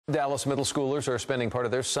Dallas middle schoolers are spending part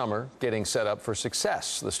of their summer getting set up for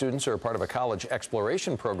success. The students are part of a college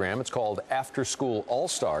exploration program. It's called After School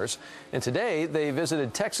All-Stars. And today they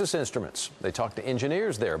visited Texas Instruments. They talked to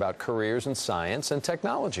engineers there about careers in science and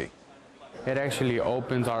technology. It actually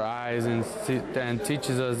opens our eyes and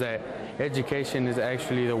teaches us that education is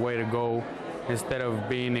actually the way to go instead of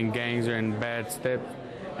being in gangs or in bad steps.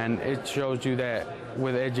 And it shows you that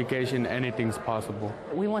with education, anything's possible.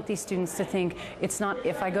 We want these students to think it's not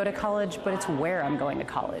if I go to college, but it's where I'm going to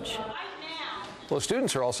college. Well,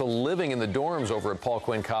 students are also living in the dorms over at Paul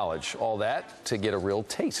Quinn College. All that to get a real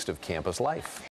taste of campus life.